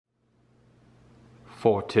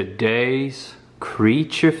For today's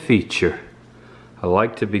creature feature, I'd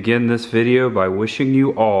like to begin this video by wishing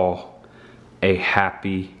you all a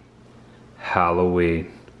happy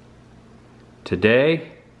Halloween.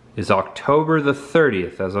 Today is October the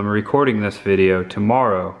 30th. As I'm recording this video,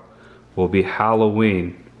 tomorrow will be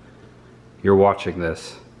Halloween. You're watching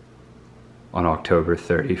this on October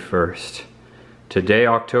 31st. Today,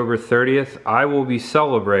 October 30th, I will be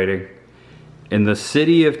celebrating in the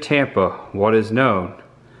city of Tampa what is known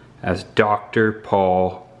as Dr.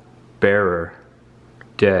 Paul Bearer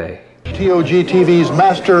Day. WOTG TV's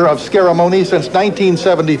Master of Scaramony since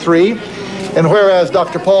 1973, and whereas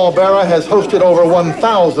Dr. Paul Bearer has hosted over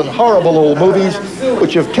 1,000 horrible old movies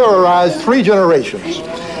which have terrorized 3 generations,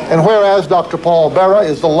 and whereas Dr. Paul Bearer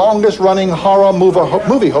is the longest running horror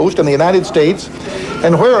movie host in the United States,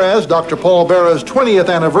 and whereas Dr. Paul Bearer's 20th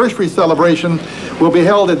anniversary celebration will be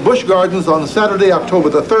held at Busch Gardens on Saturday, October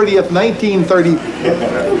the 30th,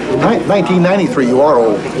 1993. You are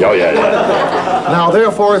old. Oh, yeah. Now,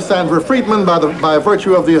 therefore, Sandra Friedman, by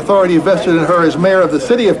virtue of the authority vested in her as mayor of the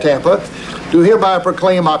city of Tampa, do hereby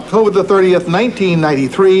proclaim October the 30th,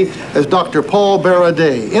 1993 as Dr. Paul Bearer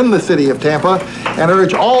Day in the city of Tampa, and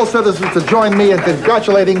urge all citizens to join me in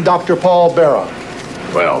congratulating Dr. Paul Bearer.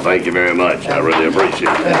 Well, thank you very much. I really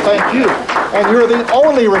appreciate it. And thank you. And you're the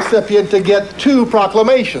only recipient to get 2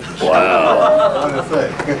 proclamations. Wow.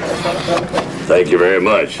 Thank you very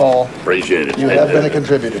much. Paul. Appreciate it. You have been a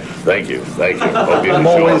contributor. Thank you. Thank you. Hope you In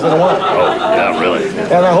more ways than one. Oh, yeah, really.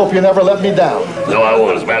 And I hope you never let me down. No, I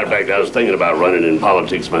won't. As a matter of fact, I was thinking about running in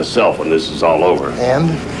politics myself when this is all over. And?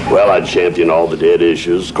 Well, I'd champion all the dead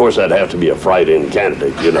issues. Of course, I'd have to be a fright-in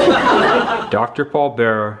candidate, you know. Dr. Paul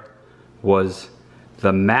Bearer was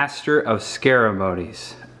the master of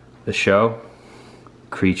scaramonies. The show,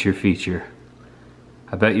 creature feature.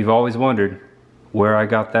 I bet you've always wondered where I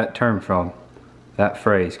got that term from. That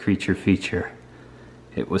phrase, creature feature.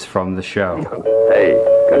 It was from the show. Hey,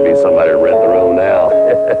 could be somebody rent the room now.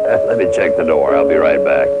 Let me check the door. I'll be right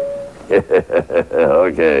back.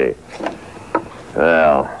 Okay.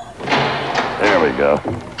 Well, there we go.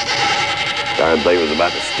 Darn thing was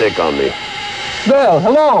about to stick on me. Well,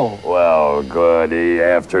 hello. Well, good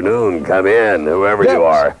afternoon. Come in, whoever you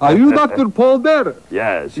are. Are you Dr. Paul Bearer?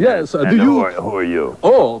 Yes. Yes. And Do you? Who are you?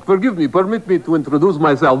 Oh, forgive me. Permit me to introduce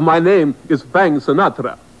myself. My name is Fang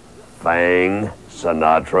Sinatra. Fang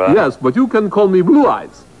Sinatra? Yes, but you can call me Blue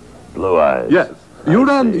Eyes. Blue Eyes. Yes. You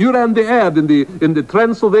ran the ad in the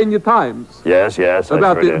Transylvania Times. Yes.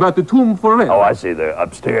 About the tomb for rent. Oh, I see. The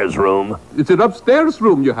upstairs room. It's an upstairs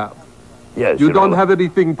room you have. Yes. You don't have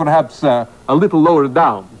anything perhaps a little lower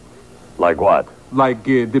down. Like what? Like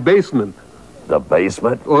the basement. The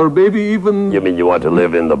basement? Or maybe even... You mean you want to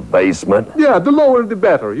live in the basement? Yeah, the lower the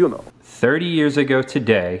better, you know. 30 years ago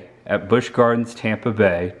today, at Busch Gardens Tampa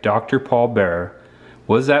Bay, Dr. Paul Bearer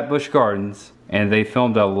was at Busch Gardens, and they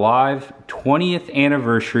filmed a live 20th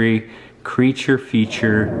anniversary creature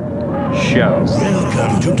feature show.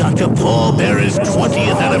 Welcome to Dr. Paul Bearer's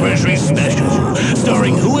 20th anniversary special,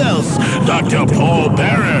 starring who else? Dr. Paul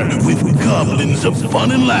Bearer, with goblins of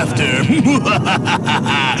fun and laughter.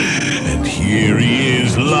 And here he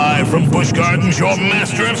is, live from Busch Gardens, your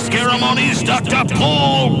master of ceremonies, Dr.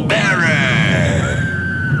 Paul Bearer.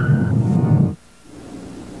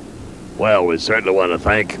 Well, we certainly want to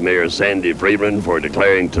thank Mayor Sandy Friedman for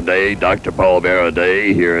declaring today Dr. Paul Bearer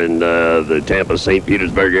Day here in the Tampa, St.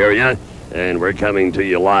 Petersburg area. And we're coming to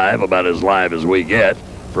you live, about as live as we get,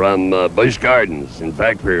 from Busch Gardens. In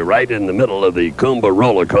fact, we're right in the middle of the Kumba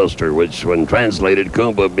roller coaster, which when translated,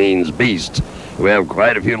 Kumba means beast. We have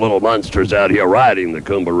quite a few little monsters out here riding the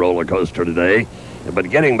Kumba roller coaster today.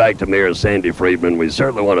 But getting back to Mayor Sandy Friedman, we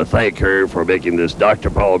certainly want to thank her for making this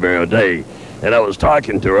Dr. Paul Bearer Day. And I was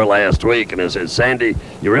talking to her last week, and I said, Sandy,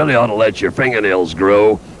 you really ought to let your fingernails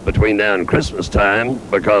grow between now and Christmas time,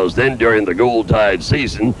 because then during the Yuletide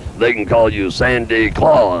season, they can call you Sandy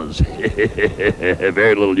Claus.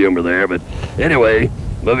 Very little humor there, but anyway,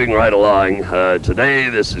 moving right along. Today,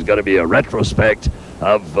 this is going to be a retrospect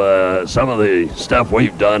of some of the stuff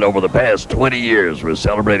we've done over the past 20 years. We're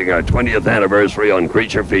celebrating our 20th anniversary on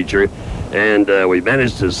Creature Feature, and we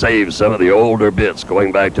managed to save some of the older bits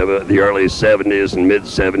going back to the early 70s and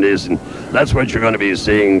mid-70s, and that's what you're going to be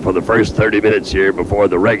seeing for the first 30 minutes here before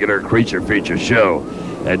the regular Creature Feature show.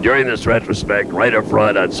 And during this retrospect, right up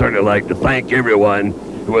front, I'd certainly like to thank everyone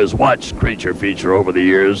who has watched Creature Feature over the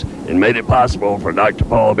years and made it possible for Dr.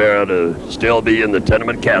 Paul Bearer to still be in the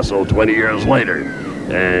tenement castle 20 years later.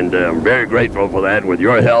 And I'm very grateful for that. With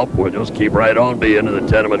your help, we'll just keep right on being in the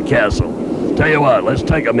tenement castle. Tell you what, let's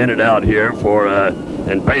take a minute out here for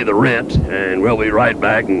and pay the rent, and we'll be right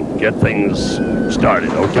back and get things started,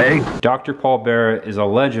 okay? Dr. Paul Bearer is a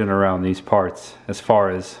legend around these parts as far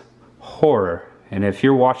as horror. And if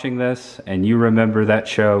you're watching this and you remember that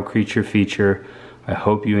show, Creature Feature, I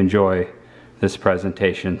hope you enjoy this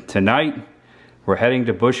presentation. Tonight, we're heading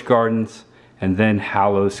to Busch Gardens and then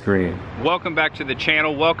Howl-O-Scream. Welcome back to the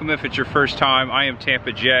channel. Welcome if it's your first time. I am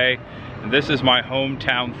Tampa J, and this is my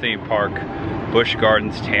hometown theme park, Busch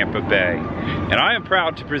Gardens Tampa Bay. And I am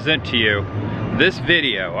proud to present to you this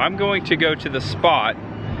video. I'm going to go to the spot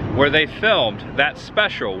where they filmed that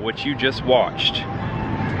special which you just watched,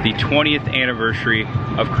 the 20th anniversary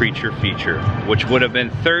of Creature Feature, which would have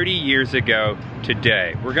been 30 years ago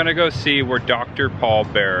today. We're gonna go see where Dr. Paul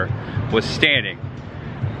Bearer was standing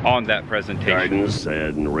on that presentation. Gardens,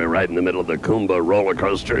 and we're right in the middle of the Kumba roller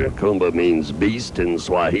coaster. Kumba means beast in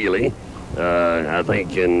Swahili. I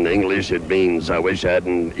think in English it means I wish I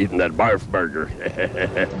hadn't eaten that barf burger.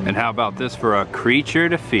 And how about this for a creature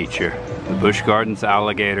to feature? The Busch Gardens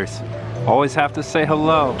alligators always have to say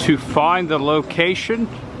hello. To find the location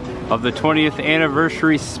of the 20th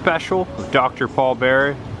anniversary special of Dr. Paul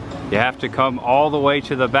Bearer, you have to come all the way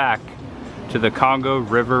to the back to the Congo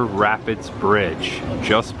River Rapids Bridge,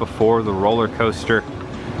 just before the roller coaster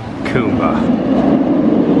Kumba.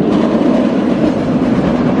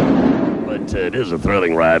 But it is a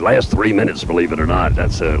thrilling ride. Last 3 minutes, believe it or not.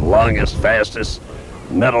 That's the longest, fastest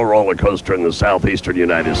metal roller coaster in the southeastern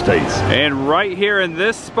United States. And right here in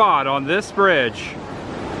this spot on this bridge,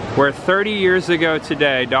 where 30 years ago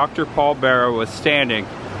today, Dr. Paul Bearer was standing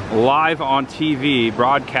live on TV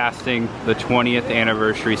broadcasting the 20th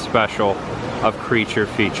anniversary special of Creature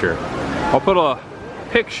Feature. I'll put a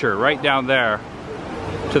picture right down there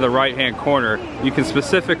to the right hand corner. You can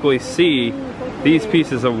specifically see these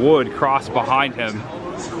pieces of wood cross behind him,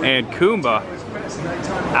 and Kumba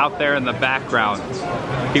out there in the background.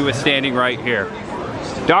 He was standing right here.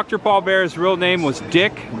 Dr. Paul Bearer's real name was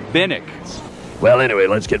Dick Bennick'e. Well, anyway,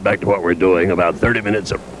 let's get back to what we're doing. About 30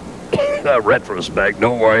 minutes of retrospect.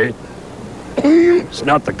 Don't worry. It's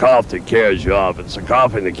not the cough that carries you off. It's the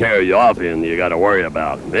coughing that carries you off in you got to worry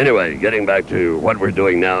about. Anyway, getting back to what we're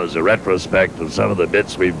doing now is a retrospect of some of the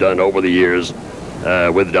bits we've done over the years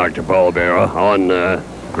with Dr. Paul Bearer on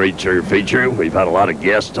Creature Feature. We've had a lot of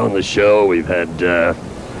guests on the show. We've had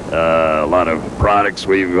a lot of products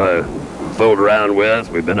we've fooled around with.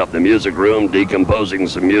 We've been up in the music room decomposing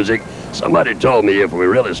some music. Somebody told me if we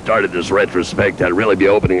really started this retrospect, I'd really be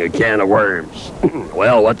opening a can of worms.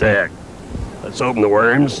 Well, what the heck? Let's open the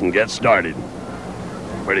worms and get started.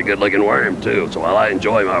 Pretty good looking worm too. So while I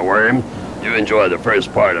enjoy my worm, you enjoy the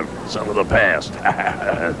first part of some of the past.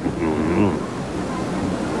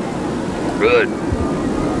 Good.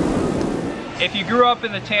 If you grew up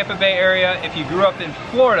in the Tampa Bay area, if you grew up in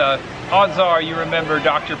Florida, odds are you remember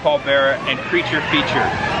Dr. Paul Bearer and Creature Feature.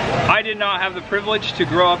 I did not have the privilege to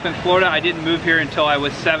grow up in Florida. I didn't move here until I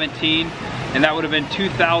was 17, and that would have been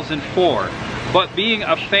 2004. But being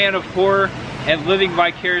a fan of horror and living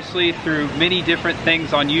vicariously through many different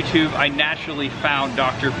things on YouTube, I naturally found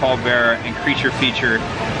Dr. Paul Bearer and Creature Feature,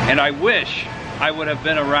 and I wish I would have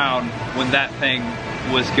been around when that thing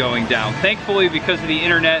was going down. Thankfully, because of the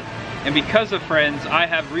internet and because of friends, I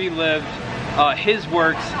have relived his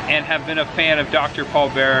works and have been a fan of Dr. Paul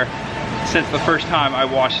Bearer since the first time I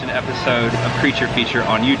watched an episode of Creature Feature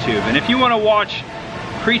on YouTube. And if you want to watch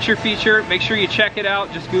Creature Feature, make sure you check it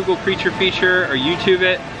out. Just Google Creature Feature or YouTube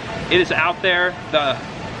it. It is out there. The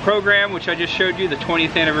program, which I just showed you, the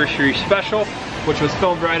 20th anniversary special, which was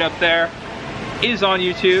filmed right up there, is on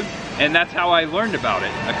YouTube, and that's how I learned about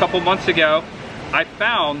it. A couple months ago, I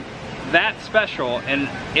found that special and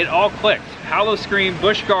it all clicked. Howl-O-Scream,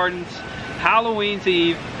 Busch Gardens, Halloween's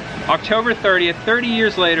Eve, October 30th, 30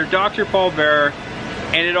 years later, Dr. Paul Bearer,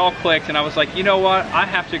 and it all clicked, and I was like, you know what, I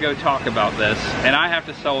have to go talk about this, and I have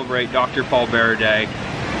to celebrate Dr. Paul Bearer Day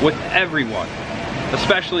with everyone,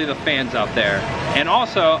 especially the fans out there. And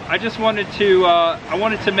also, I just wanted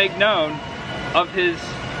to make known of his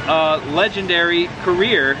legendary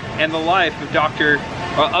career and the life of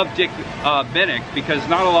Dick Bennick'e, because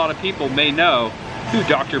not a lot of people may know who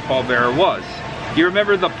Dr. Paul Bearer was. You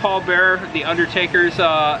remember the Paul Bearer, the Undertaker's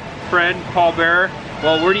friend, Paul Bearer?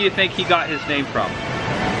 Well, where do you think he got his name from?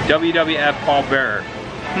 WWF Paul Bearer.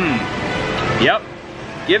 Yep.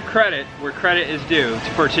 Give credit where credit is due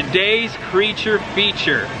for today's Creature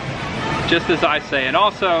Feature, just as I say. And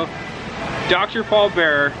also, Dr. Paul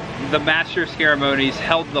Bearer, the master of ceremonies,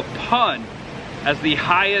 held the pun as the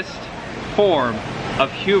highest form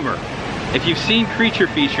of humor. If you've seen Creature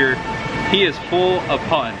Feature, he is full of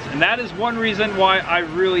puns, and that is one reason why I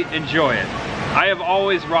really enjoy it. I have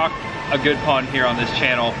always rocked a good pun here on this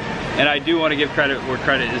channel, and I do want to give credit where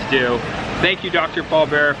credit is due. Thank you, Dr. Paul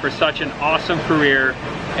Bearer, for such an awesome career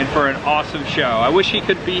and for an awesome show. I wish he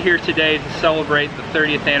could be here today to celebrate the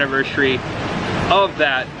 30th anniversary of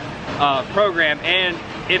that program, and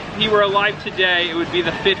if he were alive today, it would be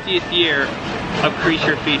the 50th year of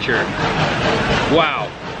Creature Feature. Wow.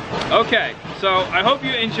 Okay, so I hope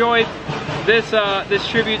you enjoyed this this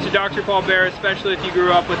tribute to Dr. Paul Bearer, especially if you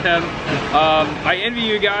grew up with him. I envy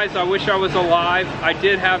you guys. I wish I was alive. I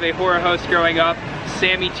did have a horror host growing up.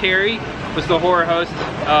 Sammy Terry was the horror host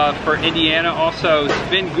for Indiana. Also,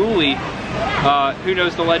 Svengoolie, who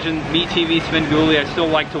knows the legend, MeTV Svengoolie. I still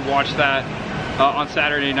like to watch that on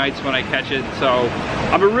Saturday nights when I catch it. So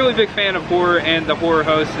I'm a really big fan of horror and the horror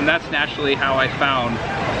host, and that's naturally how I found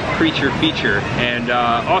Creature Feature. And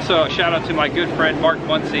also a shout out to my good friend Mark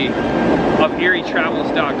Muncie of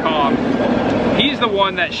EerieTravels.com. He's the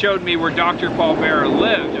one that showed me where Dr. Paul Bearer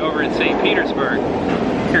lived over in St. Petersburg.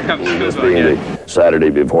 Here comes Scuba again. Saturday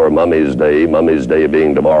before Mummy's Day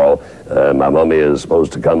being tomorrow, my mummy is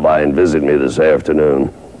supposed to come by and visit me this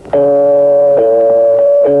afternoon.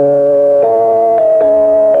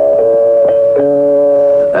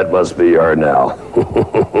 That must be her now.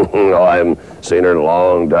 Oh, I haven't seen her in a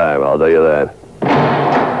long time, I'll tell you that.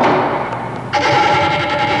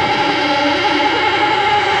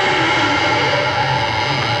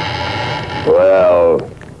 Well,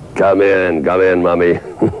 come in, Mummy.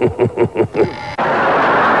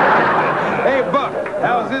 Hey, Buck,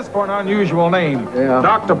 how's this for an unusual name? Yeah.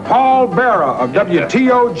 Dr. Paul Bearer of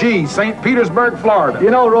WTOG, St. Petersburg, Florida. You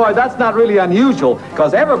know, Roy, that's not really unusual,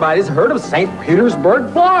 because everybody's heard of St.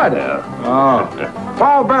 Petersburg, Florida. Oh.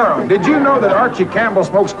 Paul Bearer, did you know that Archie Campbell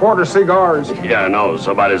smokes quarter cigars? Yeah, no,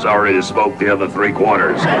 somebody's already smoked the other 3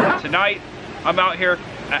 quarters. Tonight, I'm out here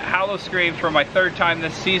at Howl-O-Scream for my 3rd time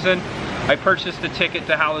this season. I purchased a ticket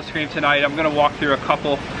to Howl-O-Scream tonight. I'm gonna walk through a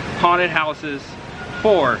couple haunted houses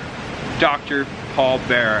for Dr. Paul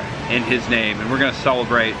Bearer in his name, and we're gonna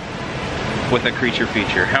celebrate with a Creature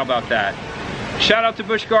Feature. How about that? Shout out to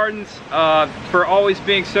Busch Gardens for always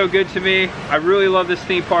being so good to me. I really love this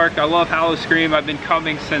theme park. I love Howl-O-Scream. I've been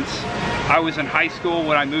coming since I was in high school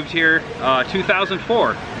when I moved here.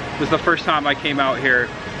 2004 was the first time I came out here.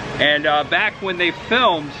 And back when they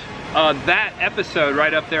filmed that episode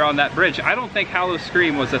right up there on that bridge, I don't think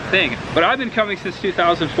Howl-O-Scream was a thing. But I've been coming since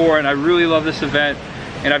 2004, and I really love this event.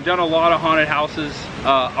 And I've done a lot of haunted houses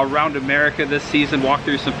around America this season, walked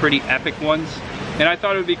through some pretty epic ones. And I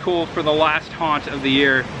thought it would be cool for the last haunt of the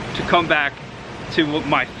year to come back to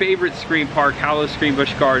my favorite Scream park, Howl-O-Scream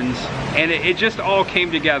Busch Gardens. And it just all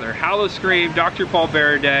came together. Howl-O-Scream, Dr. Paul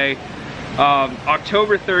Bearer Day,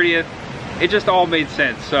 October 30th. It just all made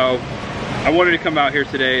sense. So I wanted to come out here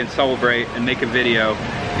today and celebrate and make a video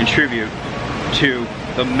in tribute to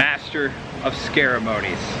the master of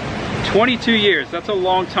scaremonies. 22 years, that's a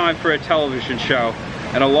long time for a television show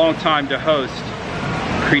and a long time to host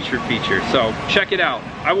Creature Feature. So check it out.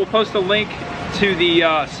 I will post a link to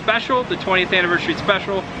the special, the 20th anniversary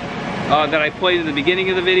special that I played in the beginning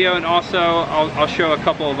of the video, and also I'll show a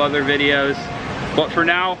couple of other videos. But for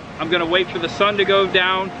now, I'm gonna wait for the sun to go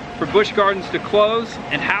down, for Busch Gardens to close,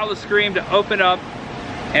 and Howl-O-Scream to open up,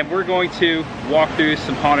 and we're going to walk through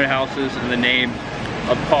some haunted houses in the name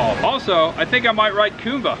of Paul. Also, I think I might ride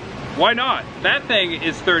Kumba. Why not? That thing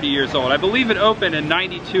is 30 years old. I believe it opened in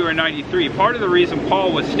 92 or 93. Part of the reason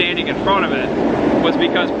Paul was standing in front of it was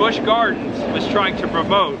because Busch Gardens was trying to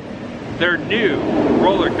promote their new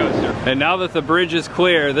roller coaster. And now that the bridge is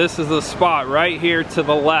clear, this is the spot right here to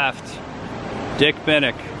the left. Dick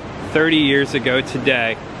Bennick'e, 30 years ago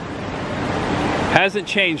today. Hasn't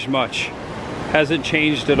changed much. Hasn't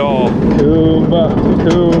changed at all. Kumba,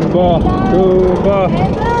 Kumba,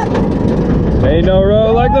 Kumba. Ain't no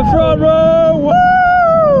row like the front row. Woo!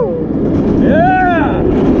 Yeah!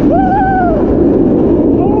 Woo!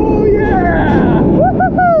 Oh yeah!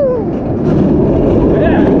 Woo-hoo-hoo!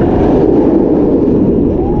 Yeah!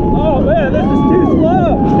 Oh man, this is too slow.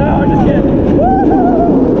 No, I'm just kidding.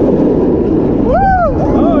 Woo-hoo! Woo!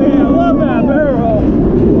 Oh yeah, love that barrel roll.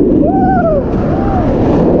 Woo!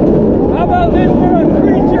 How about this for a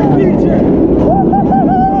Creature Feature?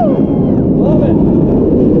 Woo-hoo-hoo! Love it.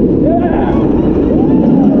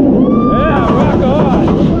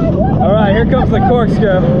 Here comes the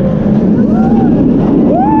corkscrew.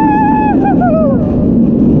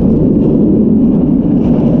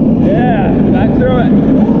 Yeah, back through it.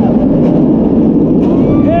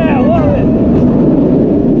 Yeah, love it.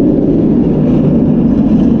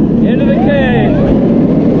 Into the cave.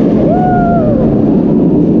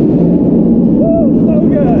 So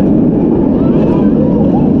good.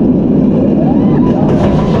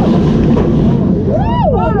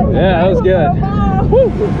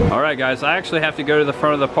 Alright guys, I actually have to go to the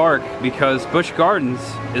front of the park because Busch Gardens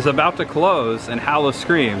is about to close and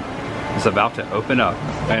Howl-O-Scream is about to open up.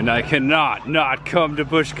 And I cannot not come to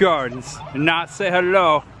Busch Gardens and not say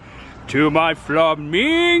hello to my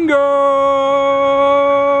flamingos!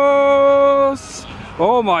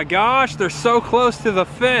 Oh my gosh, they're so close to the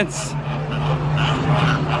fence.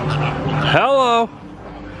 Hello,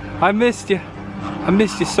 I missed you. I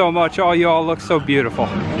missed you so much. All y'all look so beautiful.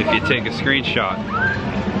 If you take a screenshot,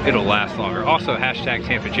 it'll last longer. Also, hashtag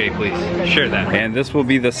TampaJ, please share that. And this will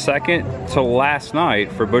be the second to last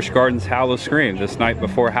night for Busch Gardens Howl-O-Scream. This night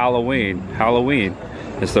before Halloween. Halloween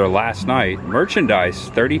is their last night.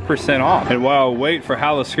 Merchandise, 30% off. And while I wait for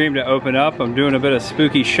Howl-O-Scream to open up, I'm doing a bit of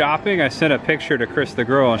spooky shopping. I sent a picture to Chris the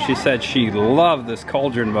girl and she said she loved this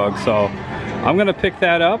cauldron mug, so I'm gonna pick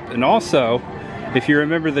that up. And also, if you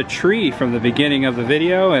remember the tree from the beginning of the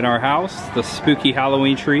video in our house, the spooky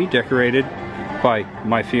Halloween tree decorated by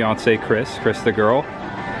my fiance Chris the girl,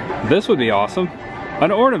 this would be awesome.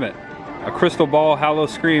 An ornament, a crystal ball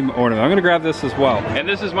Howl-O-Scream ornament. I'm gonna grab this as well. And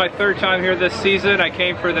this is my third time here this season. I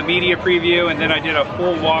came for the media preview and then I did a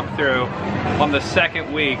full walkthrough on the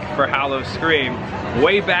second week for Howl-O-Scream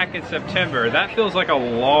way back in September. That feels like a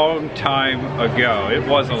long time ago. It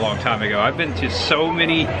was a long time ago. I've been to so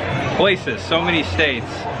many places, so many states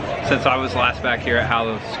since I was last back here at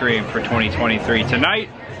Howl-O-Scream for 2023. Tonight,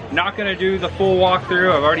 not gonna do the full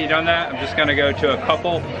walkthrough. I've already done that. I'm just gonna go to a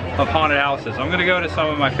couple of haunted houses. I'm gonna go to some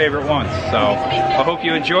of my favorite ones. So I hope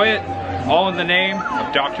you enjoy it. All in the name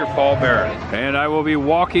of Dr. Paul Bearer. And I will be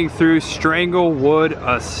walking through Stranglewood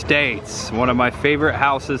Estates, one of my favorite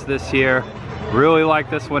houses this year. Really like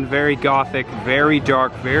this one, very gothic, very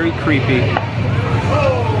dark, very creepy.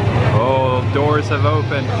 Oh, doors have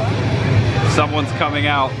opened. Someone's coming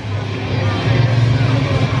out.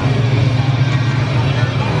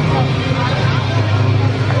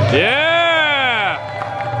 Yeah!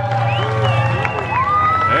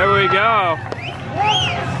 There we go.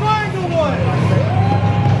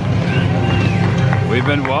 We've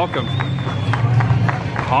been welcomed.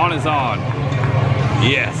 Haunt is on.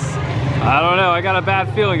 Yes. I don't know, I got a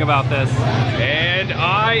bad feeling about this. And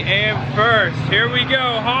I am first. Here we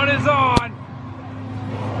go, haunt is on.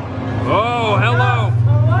 Oh, hello.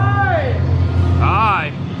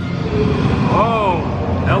 Hi. Oh,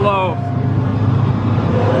 hello.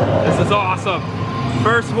 This is awesome.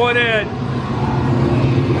 First one in.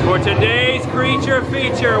 For today's creature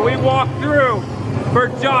feature, we walk through for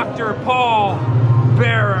Dr. Paul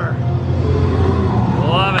Bearer.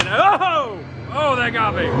 Love it. Oh! Oh, that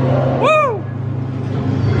got me. Woo!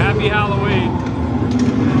 Happy Halloween.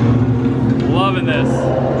 Loving this.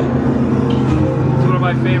 It's one of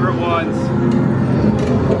my favorite ones.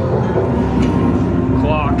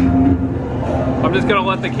 Clock. I'm just gonna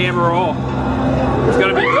let the camera roll. It's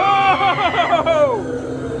gonna be, oh!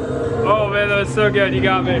 Oh man, that was so good, you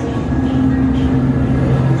got me.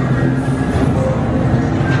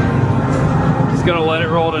 Just gonna let it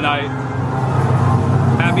roll tonight.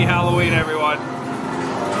 Happy Halloween, everyone.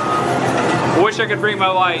 Wish I could bring my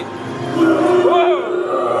light. Whoa!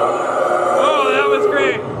 Oh, that was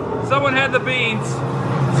great. Someone had the beans.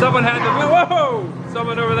 Someone had the, whoa!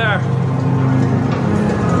 Someone over there.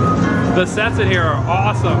 The sets in here are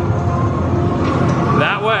awesome.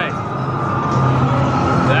 That way.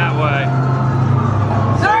 That way.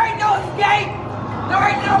 There ain't no escape. There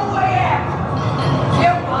ain't no way out.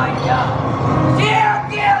 She'll find you. She'll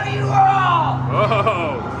kill you all.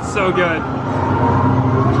 Oh, so good.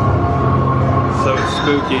 So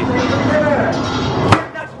spooky.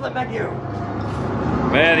 That's the menu.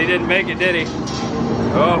 Man, he didn't make it, did he?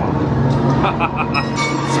 Oh.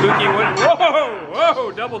 Spooky win. Whoa!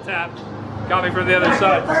 Whoa! Double tap. Got me from the other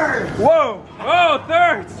side. Whoa! Oh,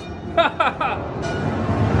 thirds!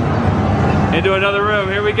 Into another room.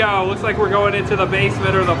 Here we go. Looks like we're going into the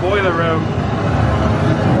basement or the boiler room.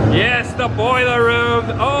 Yes, the boiler room.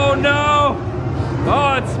 Oh no!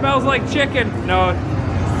 Oh, it smells like chicken. No, it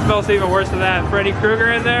smells even worse than that. Freddy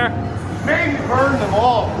Krueger in there. Maybe burn them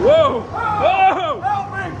all. Whoa! Whoa!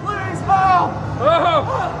 Help me, please, help! Oh!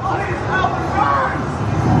 Please help me, burn!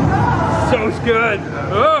 So good.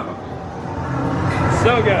 Oh!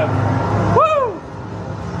 So good. Woo!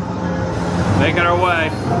 Making our way.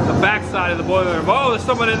 The back side of the boiler room. Oh, there's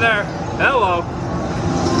someone in there. Hello.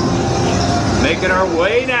 Making our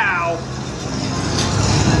way now.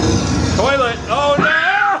 Toilet. Oh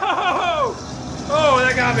no! Oh,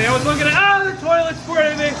 that got me. I was looking at, oh, the toilet's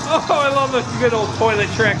squirting me. Oh, I love the good old toilet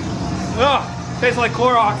trick. Oh, tastes like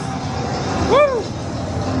Clorox. Woo!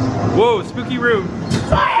 Whoa, spooky room.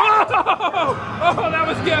 Oh, that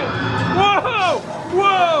was good. Whoa!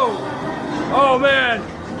 Whoa! Oh man,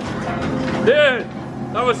 Dude,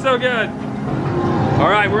 that was so good. All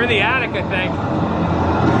right, we're in the attic, I think.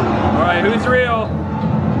 All right, who's real?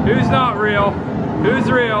 Who's not real? Who's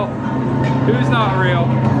real? Who's not real?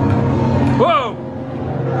 Whoa!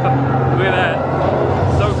 Look at that.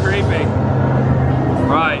 So creepy.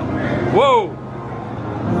 Right. Whoa!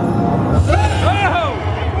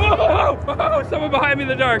 Oh! Whoa! Someone behind me in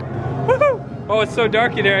the dark. Woo! Oh, it's so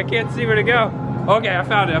dark in there, I can't see where to go. Okay, I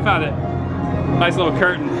found it, I found it. Nice little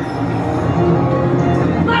curtain.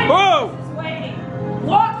 Whoa!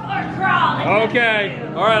 Walk or crawl? Okay.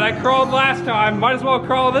 All right, I crawled last time. Might as well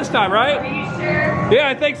crawl this time, right? Are you sure? Yeah,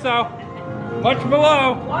 I think so. Much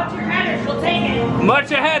below. Watch your head or she'll take it.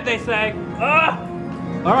 Much ahead, they say.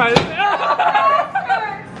 All right.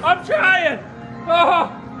 I'm trying.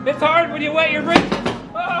 Oh, it's hard when you wet your wrist.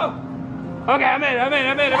 Oh. Okay, I'm in.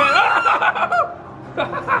 Oh.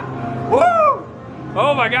 Woo!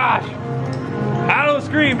 Oh my gosh.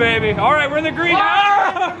 Howl-O-Scream, baby. All right, we're in the greenhouse.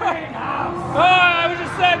 Oh, I was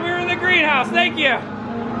just said we were in the greenhouse. Thank you.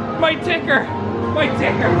 My ticker.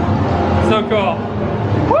 So cool.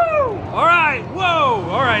 Woo! All right, whoa.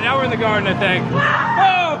 All right, now we're in the garden, I think.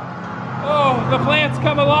 Oh, oh, the plants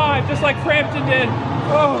come alive just like Frampton did.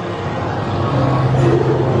 Oh,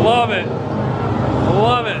 love it.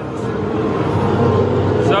 Love it.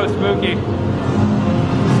 So spooky.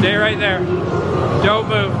 Stay right there. Don't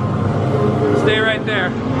move. Stay right there.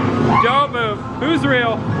 Don't move. Who's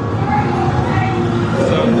real?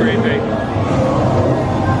 So creepy.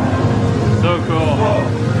 So cool.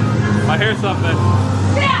 I hear something.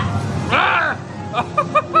 Ah!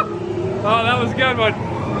 Oh, that was a good one.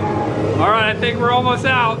 All right, I think we're almost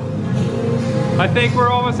out.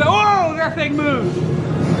 Whoa, that thing moves.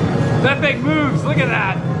 That thing moves. Look at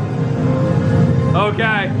that.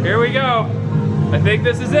 Okay, here we go. I think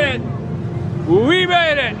this is it. We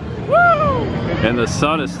made it. Woo! And the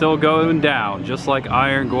sun is still going down, just like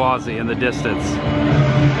Iron Gwazi in the distance.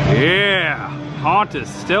 Yeah, haunt is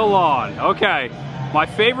still on. Okay, my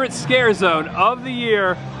favorite scare zone of the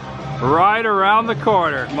year, right around the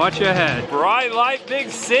corner, much ahead. Bright light, big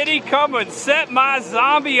city, come and set my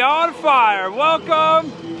zombie on fire.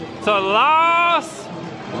 Welcome to Las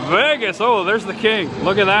Vegas. Oh, there's the king.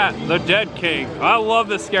 Look at that, the dead king. I love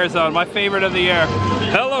this scare zone, my favorite of the year.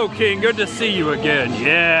 Hello, king, good to see you again.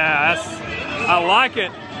 Yeah, I like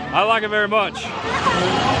it. I like it very much.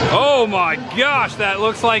 Oh my gosh, that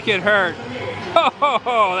looks like it hurt.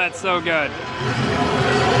 Oh, that's so good.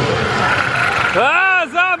 Ah,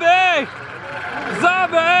 zombie!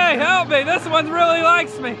 Zombie, help me. This one really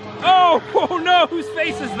likes me. Oh, oh no, whose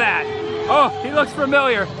face is that? Oh, he looks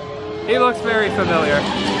familiar. He looks very familiar.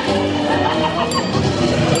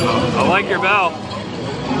 I like your bell.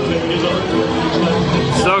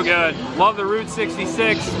 So good. Love the Route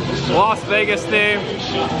 66 Las Vegas theme.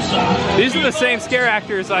 These are the same scare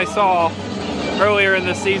actors I saw earlier in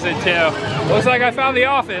the season too. Looks like I found the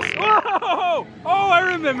office. Whoa! Oh, I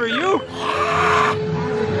remember you.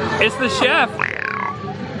 It's the chef.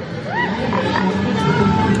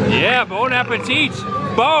 Yeah, bon appetit.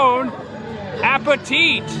 Bon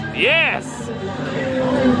appetit. Yes.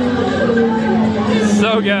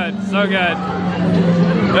 So good, so good.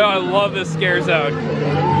 Oh, I love this scare zone.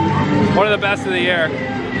 One of the best of the year.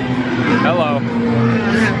 Hello.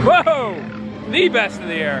 Whoa! The best of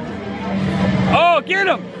the year. Oh, get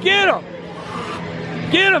him! Get him!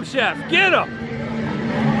 Get him, chef! Get him!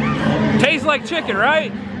 Tastes like chicken,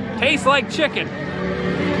 right? Tastes like chicken.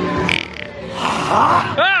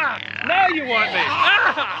 Ah! Now you want me!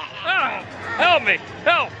 Ah! Ah! Help me!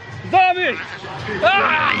 Help! Zombie!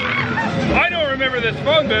 Ah! I don't remember this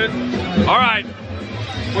phone booth. All right,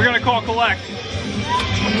 we're gonna call collect.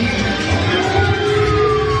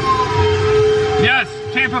 Yes,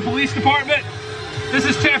 Tampa Police Department. This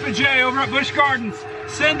is Tampa J over at Busch Gardens.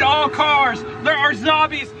 Send all cars. There are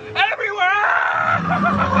zombies everywhere.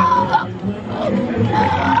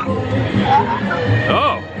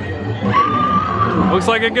 Oh, looks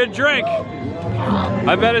like a good drink.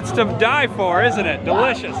 I bet it's to die for, isn't it?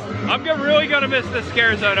 Delicious. I'm really gonna miss this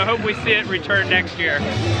scare zone. I hope we see it return next year.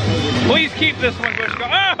 Please keep this one, Busch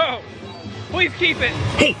Gardens. Oh, please keep it.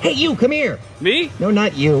 Hey, you, come here. Me? No,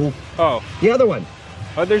 not you. Oh. The other one.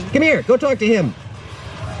 Oh, there's... Come here, go talk to him.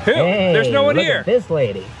 Who? Hey, there's no one look here. At this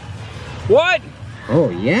lady. What? Oh,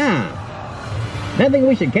 yeah. I think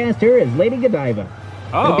we should cast her as Lady Godiva.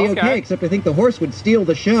 Oh, it'll be okay, except I think the horse would steal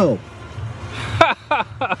the show.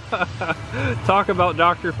 Talk about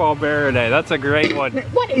Dr. Paul Bearer Day. That's a great one.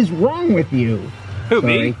 What is wrong with you? Who,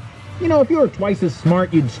 Sorry. me? You know, if you were twice as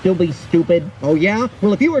smart, you'd still be stupid. Oh, yeah?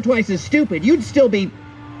 Well, if you were twice as stupid, you'd still be...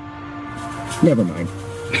 Never mind.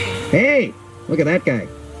 Hey, look at that guy.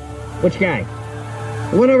 Which guy?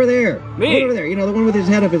 The one over there. Me. The one over there. You know, the one with his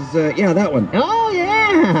head of his, yeah, that one. Oh,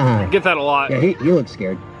 yeah. Get that a lot. Yeah, he looks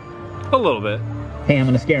scared. A little bit. Hey, I'm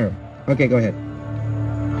gonna scare him. Okay, go ahead.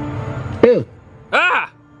 Boo.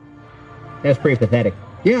 Ah! That's pretty pathetic.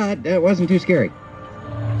 Yeah, that wasn't too scary.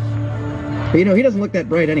 But you know, he doesn't look that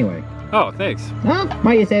bright anyway. Oh, thanks. Huh?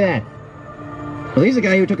 Why do you say that? Well, he's a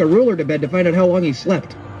guy who took a ruler to bed to find out how long he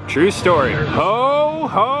slept. True story. Ho,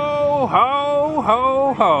 ho, ho,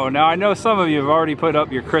 ho, ho. Now, I know some of you have already put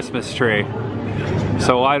up your Christmas tree.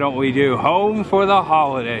 So why don't we do Home for the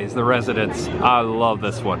Holidays, the residents? I love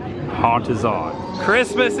this one. Haunt is on.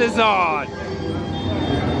 Christmas is on.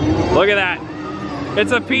 Look at that.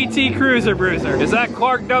 It's a PT Cruiser Bruiser. Is that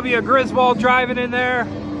Clark W. Griswold driving in there?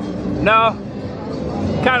 No.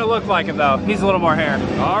 Kind of looked like him though. He's a little more hair.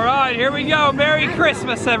 All right, here we go. Merry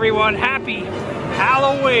Christmas, everyone. Happy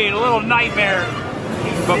Halloween. A little nightmare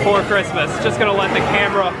before Christmas. Just gonna let the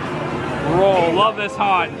camera roll. Love this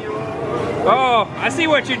haunt. Oh, I see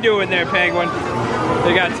what you're doing there, Penguin.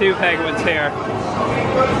 They got two penguins here.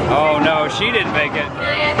 Oh no, she didn't make it.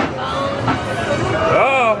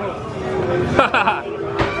 Oh.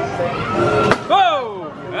 Whoa!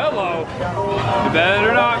 Hello. You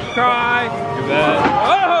better not cry. You better.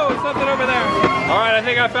 Oh, something over there. All right, I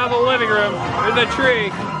think I found the living room in the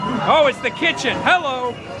tree. Oh, it's the kitchen.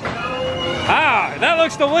 Hello. Ah, that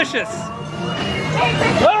looks delicious.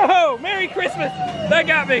 Oh, Merry Christmas. That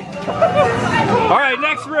got me. All right,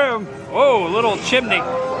 next room. Oh, a little chimney.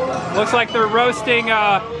 Looks like they're roasting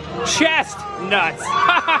chestnuts.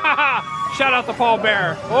 Shout out to Paul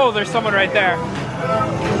Bearer. Oh, there's someone right there.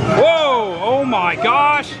 Whoa, oh my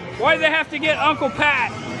gosh. Why do they have to get Uncle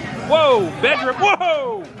Pat? Whoa, bedroom,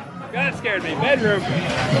 whoa. That scared me, bedroom.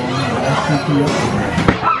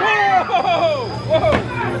 Whoa, whoa.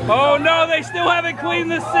 Oh no, they still haven't cleaned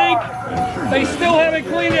the sink. They still haven't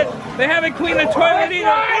cleaned it. They haven't cleaned the toilet either.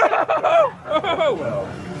 Oh,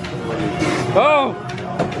 oh.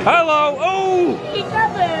 Hello, oh.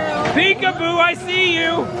 Peekaboo. Peekaboo, I see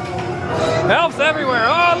you. Help's everywhere.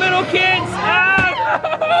 Oh, little kids. Ah.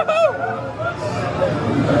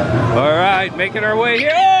 All right, making our way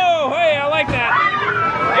here. Oh, hey, I like that.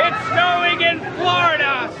 It's snowing in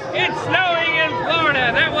Florida. It's snowing in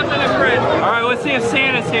Florida. That wasn't a friend. All right, let's see if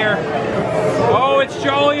Santa's here. Oh, it's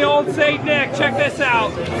jolly old St. Nick. Check this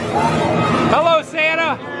out. Hello,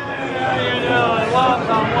 Santa. How you doing?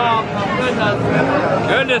 Welcome, welcome.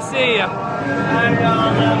 Good to see you.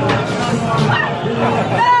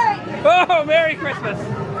 Oh, Merry Christmas.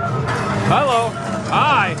 Hello.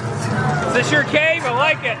 Hi. Is this your cave? I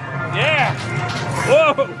like it. Yeah.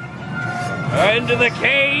 Whoa. Into the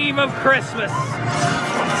cave of Christmas.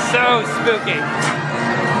 So spooky.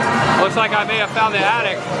 Looks like I may have found the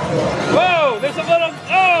attic. Whoa, there's a little,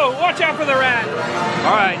 oh, watch out for the rat.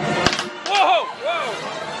 All right. Whoa, whoa.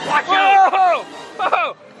 Watch out. Whoa.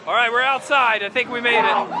 Whoa. All right, we're outside. I think we made it.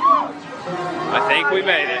 I think we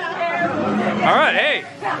made it. All right, hey,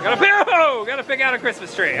 gotta pick out a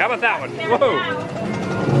Christmas tree. How about that one? Whoa.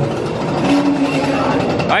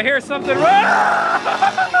 I hear something. Whoa!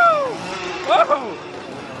 Whoa!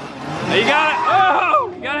 You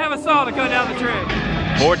gotta have a saw to cut down the tree.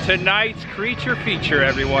 For tonight's creature feature,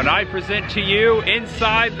 everyone, I present to you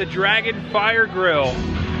inside the Dragon Fire Grill,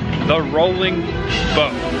 the Rolling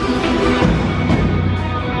Bones.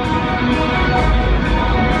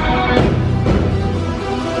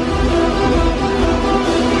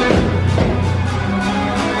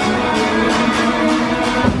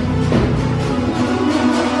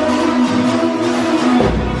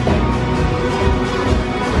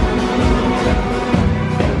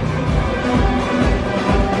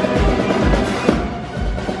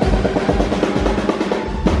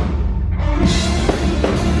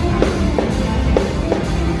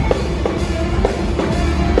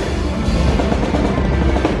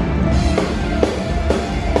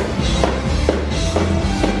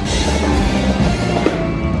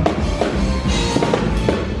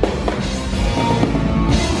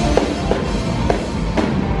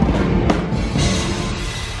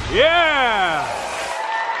 Yeah!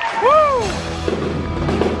 Woo!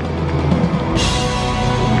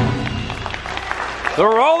 The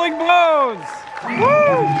Rolling Bones!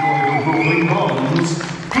 Woo! Rolling Bones.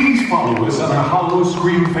 Please follow us on our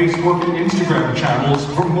Howl-O-Scream Facebook and Instagram channels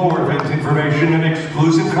for more event information and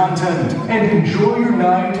exclusive content. And enjoy your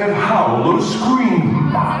night at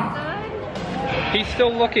Howl-O-Scream. He's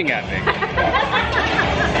still looking at me.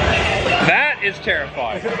 That is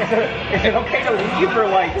terrifying. Is it okay to leave or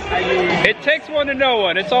like, I mean... It takes one to know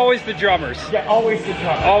one. It's always the drummers. Yeah, always the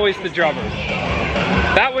drummers. Always the drummers.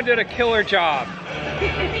 That one did a killer job.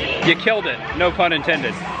 You killed it. No pun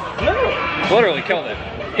intended. No. Literally killed it.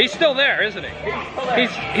 He's still there, isn't he?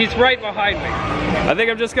 He's right behind me. I think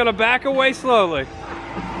I'm just gonna back away slowly.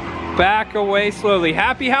 Back away slowly.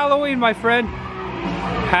 Happy Halloween, my friend.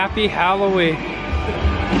 Happy Halloween.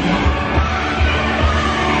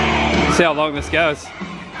 See how long this goes.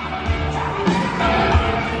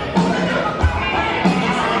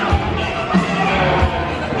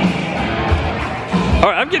 All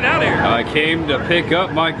right, I'm getting out of here. I came to pick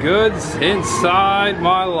up my goods inside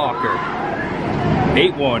my locker.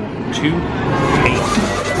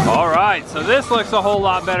 8128. All right, so this looks a whole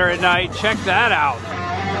lot better at night. Check that out.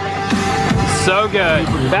 So good.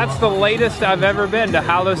 That's the latest I've ever been to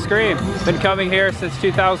Howl-O-Scream. Been coming here since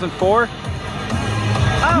 2004.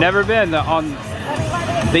 Never been on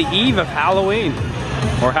the eve of Halloween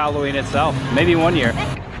or Halloween itself. Maybe 1 year.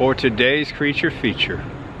 For today's creature feature,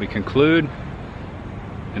 we conclude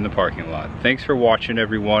in the parking lot. Thanks for watching,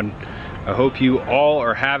 everyone. I hope you all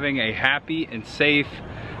are having a happy and safe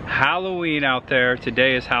Halloween out there.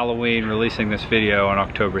 Today is Halloween, releasing this video on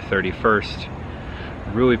October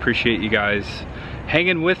 31st. Really appreciate you guys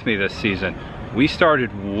hanging with me this season. We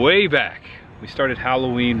started way back. We started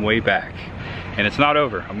Halloween way back. And it's not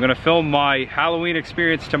over. I'm gonna film my Halloween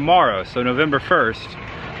experience tomorrow, so November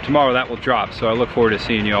 1st. Tomorrow that will drop, so I look forward to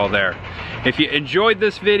seeing you all there. If you enjoyed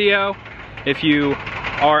this video, if you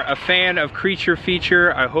are a fan of Creature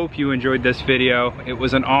Feature, I hope you enjoyed this video. It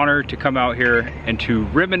was an honor to come out here and to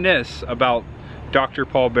reminisce about Dr.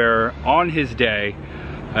 Paul Bearer on his day.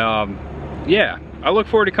 Yeah, I look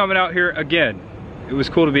forward to coming out here again. It was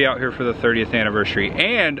cool to be out here for the 30th anniversary.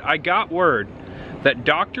 And I got word that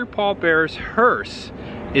Dr. Paul Bearer's hearse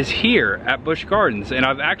is here at Busch Gardens, and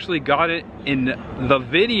I've actually got it in the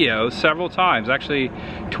video several times. Actually,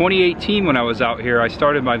 2018 when I was out here, I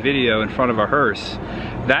started my video in front of a hearse.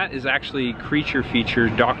 That is actually Creature Feature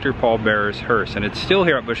Dr. Paul Bearer's hearse, and it's still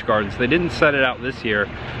here at Busch Gardens. They didn't set it out this year,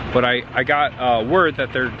 but I got word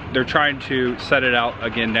that they're trying to set it out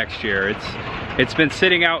again next year. It's been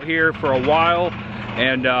sitting out here for a while,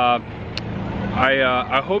 and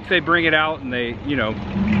I hope they bring it out and they, you know,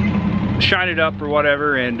 shine it up or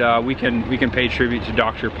whatever, and we can pay tribute to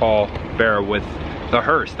Dr. Paul Bearer with the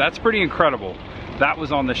hearse. That's pretty incredible. That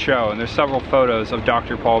was on the show, and there's several photos of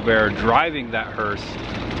Dr. Paul Bearer driving that hearse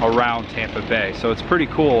around Tampa Bay. So it's pretty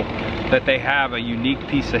cool that they have a unique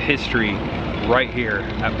piece of history right here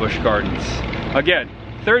at Busch Gardens. Again,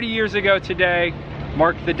 30 years ago today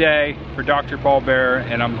marked the day for Dr. Paul Bearer,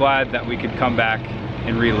 and I'm glad that we could come back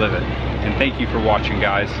and relive it. And thank you for watching,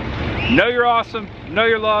 guys. Know you're awesome, know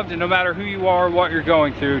you're loved, and no matter who you are, what you're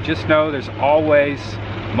going through, just know there's always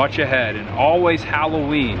much ahead, and always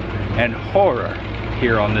Halloween and horror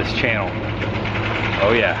here on this channel.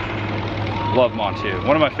 Oh yeah, love Montu.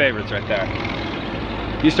 One of my favorites right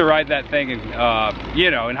there. Used to ride that thing in, you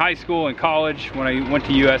know, in high school and college. When I went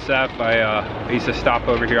to USF, I used to stop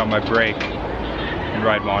over here on my break and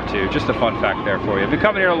ride Montu. Just a fun fact there for you. I've been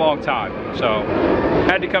coming here a long time, so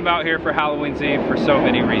had to come out here for Halloween's Eve for so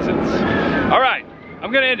many reasons. All right,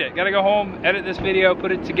 I'm gonna end it. Gotta go home, edit this video,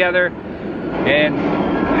 put it together, and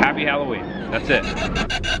happy Halloween. That's it.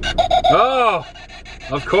 Oh,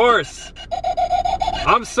 of course.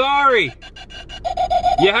 I'm sorry.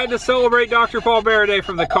 You had to celebrate Dr. Paul Bearer Day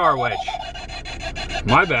from the car witch.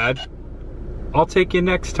 My bad. I'll take you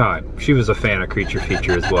next time. She was a fan of Creature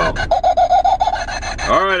Feature as well.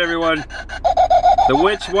 All right, everyone. The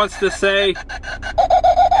witch wants to say,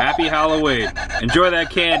 happy Halloween. Enjoy that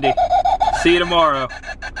candy. See you tomorrow.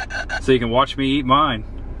 So you can watch me eat mine.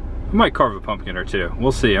 I might carve a pumpkin or two.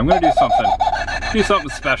 We'll see. I'm gonna do something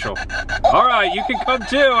special. All right, you can come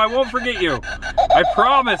too. I won't forget you. I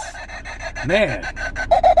promise. Man,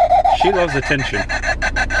 she loves attention.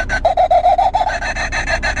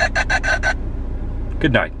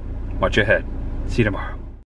 Good night. Much ahead. See you tomorrow.